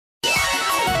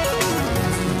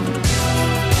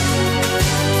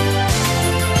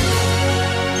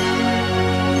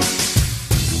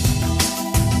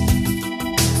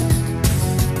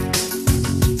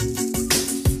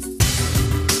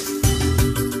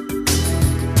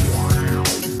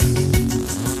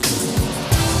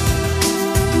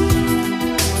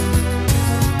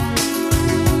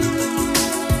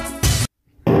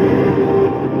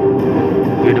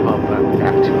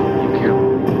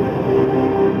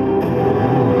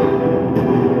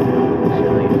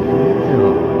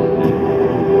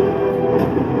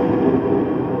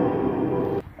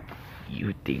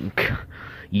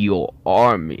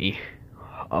army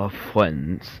of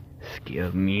friends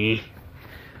scare me.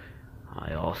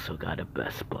 I also got a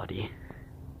best buddy.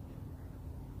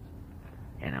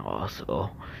 And I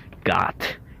also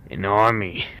got an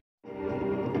army.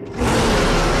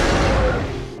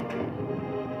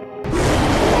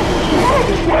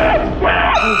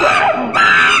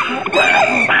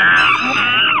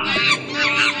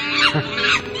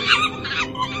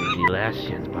 It's your last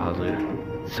chance, Bowser.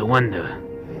 Surrender.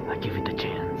 I'll give you the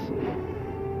chance.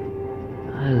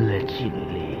 I'll let you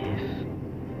live.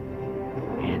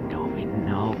 And there'll be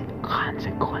no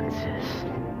consequences.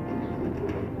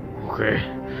 Okay,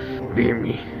 beat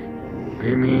me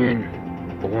in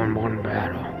a 1-1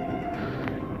 battle.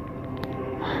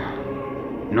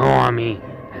 No army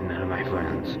and none of my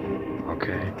friends.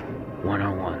 Okay,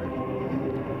 1-on-1.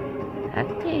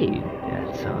 Hey,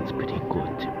 that sounds pretty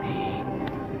good to me.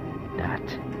 That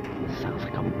sounds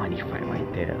like a money fight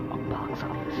right there, a box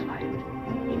office fight.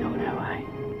 You know that, right?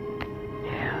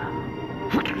 Yeah.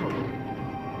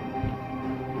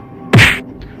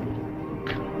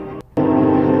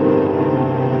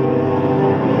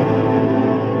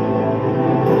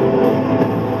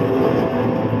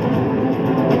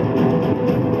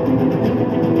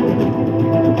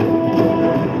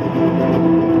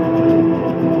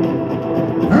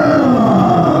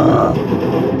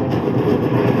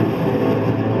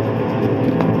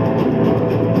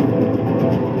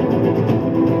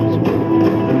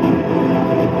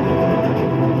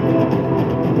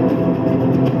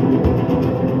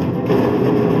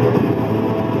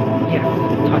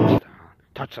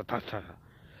 Touchdown.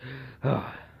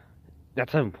 Oh,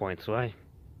 that's 7 points, right?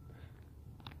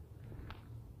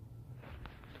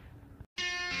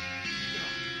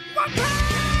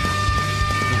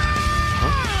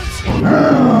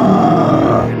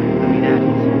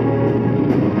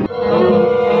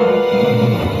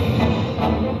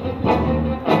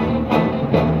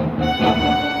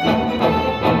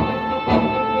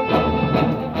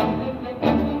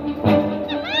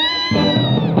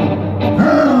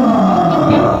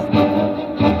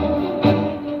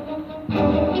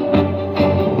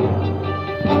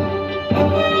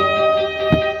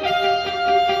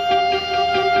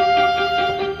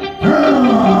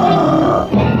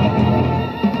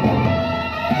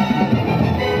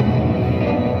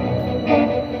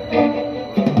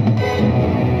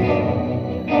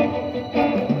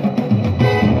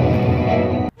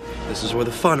 This is where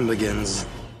the fun begins.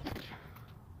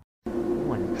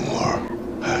 War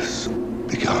has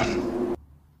begun.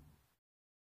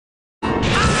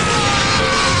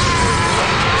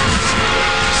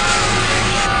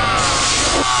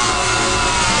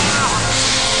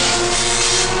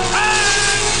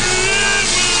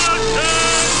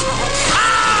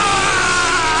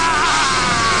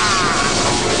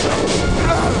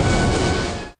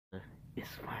 Is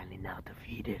finally now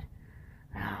defeated.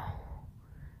 Now,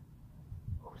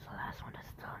 who's the last one to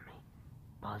stun me?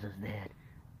 Bowser's dead.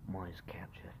 Mario's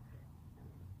captured.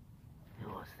 Who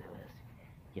else there is?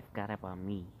 You forgot about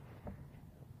me.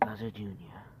 Bowser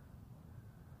Jr.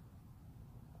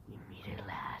 We meet at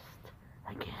last.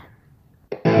 Again.